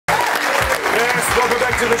Welcome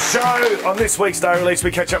back to the show. On this week's day release,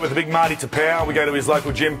 we catch up with the big Marty Taupau. We go to his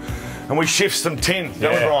local gym and we shift some tin.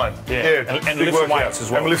 Don't we, Brian? Yeah. And lift some weights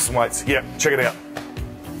as well. And we lift some weights. Yeah, check it out.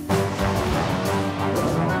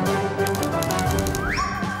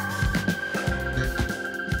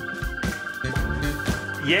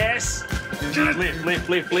 Yes.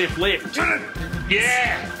 Lift.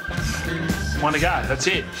 Yeah. One to go. That's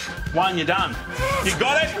it. One, you're done. You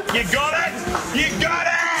got it. You got it. You got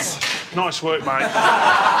it. Nice work, mate.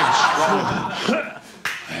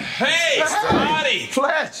 Hey, Marty.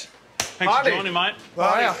 Fletch. Thanks for joining, mate.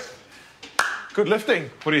 Wow. Good lifting.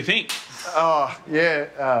 What do you think? Oh,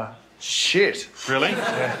 yeah. Shit. Really?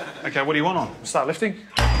 Yeah. Okay, what do you want on? Start lifting.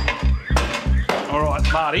 All right,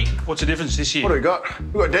 Marty, what's the difference this year? What do we got?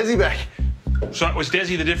 We got Desi back. So was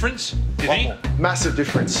Desi the difference, do you think? Massive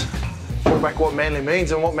difference. Brought back what manly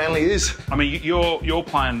means and what manly is. I mean, you're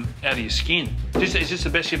playing out of your skin. Is this the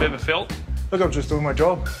best you've ever felt? Look, I'm just doing my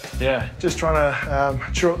job. Yeah. Just trying to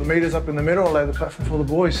chew up the meters up in the middle and lay the platform for the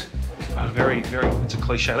boys. Very, it's a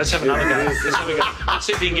cliche. Let's have another go. Let's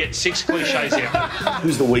see if you can get 6 cliches out.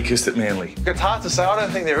 Who's the weakest at Manly? It's hard to say. I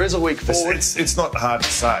don't think there is a weak forward. It's not hard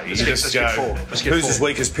to say. Let's get 4. Who's as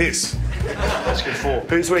weak as piss? Let's get 4.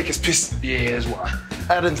 Who's weak as piss? Yeah, there's one.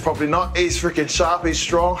 Adam's probably not. He's freaking sharp. He's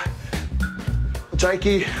strong.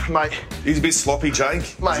 Jakey, mate. He's a bit sloppy,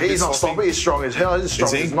 Jake. Mate, he's not sloppy. He's strong as hell. He's as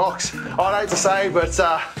strong as Knox. I'd hate to say, but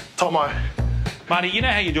Tomo. Marty, you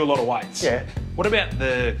know how you do a lot of weights? Yeah. What about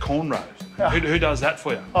the cornrows? Who does that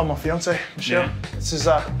for you? Oh, my fiancée, Michelle. Yeah. This is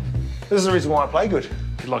the reason why I play good.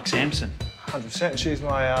 You're like Samson. 100%. She's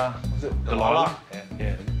my, Delilah?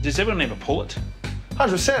 Yeah. Does everyone ever pull it?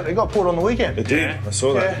 100%. It got pulled on the weekend. It did. Yeah. I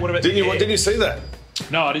saw that. What about Didn't you see that?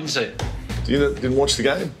 No, I didn't see it. You didn't watch the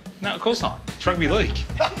game? No, of course not. It's rugby league.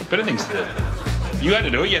 Better things to do. You had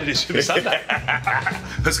to do it. You had to do Super Sunday.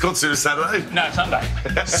 It's called Super Saturday. No, Sunday.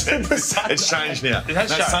 Super Saturday. It's changed now. It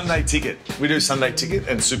has changed. Sunday Ticket. We do Sunday Ticket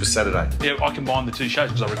and Super Saturday. Yeah, I combine the two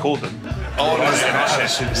shows because I record them. Oh, no, I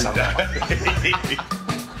Super Sunday.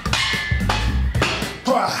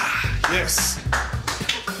 Yes.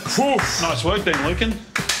 Whew. Nice work then, Lucan.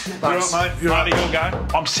 You're right, mate. Marty, you'll go.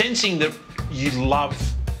 I'm sensing that you love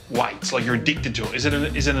weights, like you're addicted to it. Is it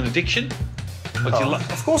an addiction?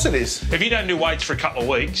 Like Of course it is. If you don't do weights for a couple of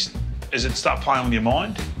weeks, does it start playing with your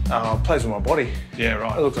mind? It plays with my body. Yeah,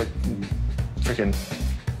 right. I look like freaking...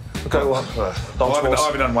 Look at what? I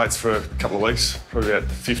haven't done weights for a couple of weeks. Probably about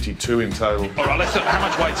 52 in total. All right, let's. How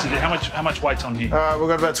much weights is it? How much weight's on here? We've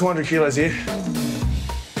got about 200 kilos here.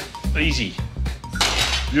 Easy.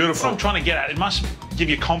 Beautiful. What I'm trying to get at, it must give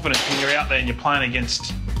you confidence when you're out there and you're playing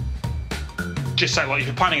against. Just say, like, if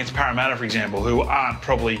you're playing against Parramatta, for example, who aren't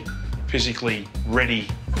probably physically ready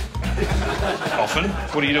often.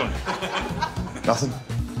 What are you doing? Nothing.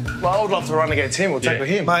 Well, I would love to run against him or tackle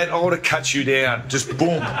him. Mate, I would have cut you down. Just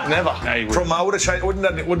boom. Never. No, you I wouldn't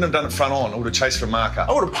have done it front on. I would have chased for a marker.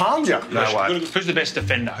 I would have palmed you. No way. Who's the best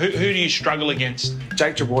defender? Who do you struggle against?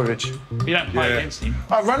 Jake Trbojevic. You don't play against him.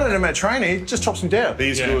 I've run into him at training. He just chops him down.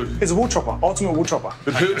 He's good. He's a wood chopper. Ultimate wood chopper.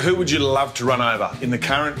 But who would you love to run over in the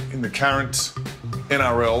current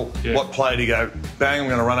NRL? Yeah. What player do you go? Bang! I'm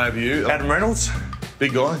going to run over you. Adam Reynolds.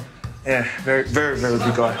 Big guy. Yeah, very, very, very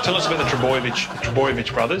big guy. Tell us about the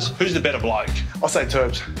Trbojevic brothers. Who's the better bloke? I'll say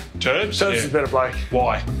Turbs. Turbs? Turbs is a better bloke.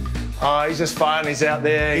 Why? He's just fun. He's out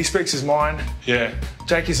there. He speaks his mind. Yeah.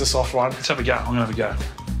 Jake is a soft one. Let's have a go. I'm going to have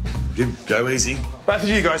a go. Go easy. Both of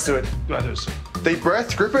you guys do it. Go do this. Deep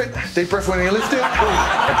breath, grip it. Deep breath when you lift it.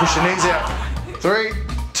 And push your knees out. 3,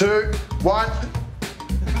 2, 1.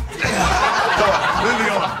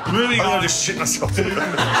 Moving on. I just shit myself.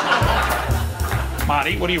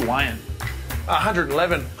 Marty, what are you weighing?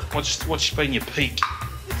 111. What's been your peak?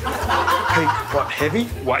 Peak, what, heavy?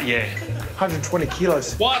 What? Yeah. 120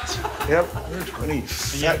 kilos. What? Yep. 120.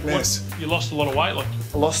 Fat mess. You lost a lot of weight. Like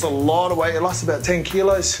I lost a lot of weight. I lost about 10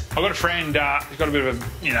 kilos. I've got a friend. He's got a bit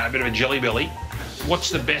of a jelly belly.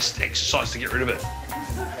 What's the best exercise to get rid of it?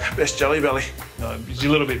 Best jelly belly. He's a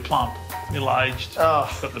little bit plump, middle-aged. Oh.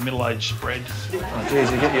 Got the middle-aged spread. Oh,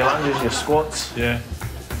 geez, you get your lunges, your squats, Yeah.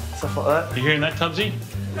 stuff like that. You hearing that, Tubbsy?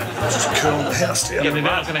 Just curl the house down. Getting it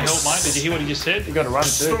out going to help, mate. Did you hear what he just said? You got to run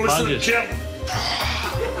too. Lunges. Got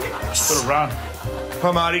to run.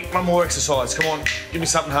 Hi, Marty. One more exercise. Come on. Give me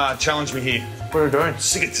something hard. Challenge me here. What are we doing?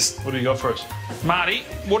 Sick it. Just... What do you got for us? Marty,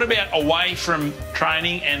 what about away from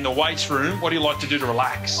training and the weights room? What do you like to do to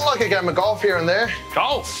relax? I like a game of golf here and there.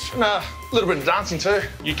 Golf? And a little bit of dancing too.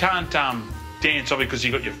 You can't dance, obviously, because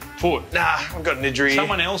you got your foot. Nah, I've got an injury.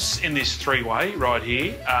 Someone else in this three-way right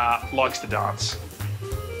here likes to dance.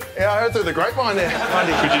 Yeah, I heard through the grapevine there.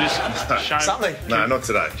 Could you just show Something. No, not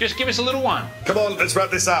today. Just give us a little one. Come on, let's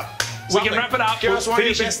wrap this up. We can wrap it up. Give us We'll one of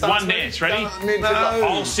your finish best in one dance, dance. Ready?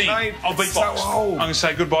 I'll sing. mate, I'll beatbox. so old. I'm going to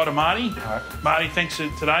say goodbye to Marty. right. Marty, thanks for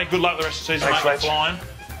today. Good luck the rest of the season, Thanks, mate. Fletch. Flying.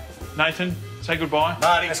 Nathan, say goodbye.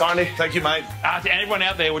 Marty, Thanks, Hindy. thank you, mate. To everyone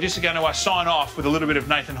out there, we're just going to sign off with a little bit of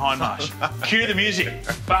Nathan Hindmarsh. Cue the music.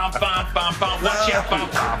 Bum, bum, bum, bum. Watch out. Bum,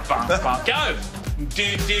 bum, bum, bum. Go. Do,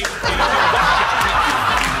 do, do, do. Watch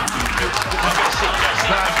out. I'm going to sing.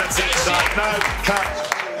 That's it. No, cut.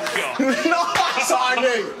 Nice,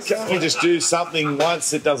 Hindy. Can't we just do something once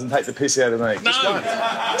that doesn't take the piss out of me? No. Just once.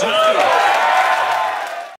 No.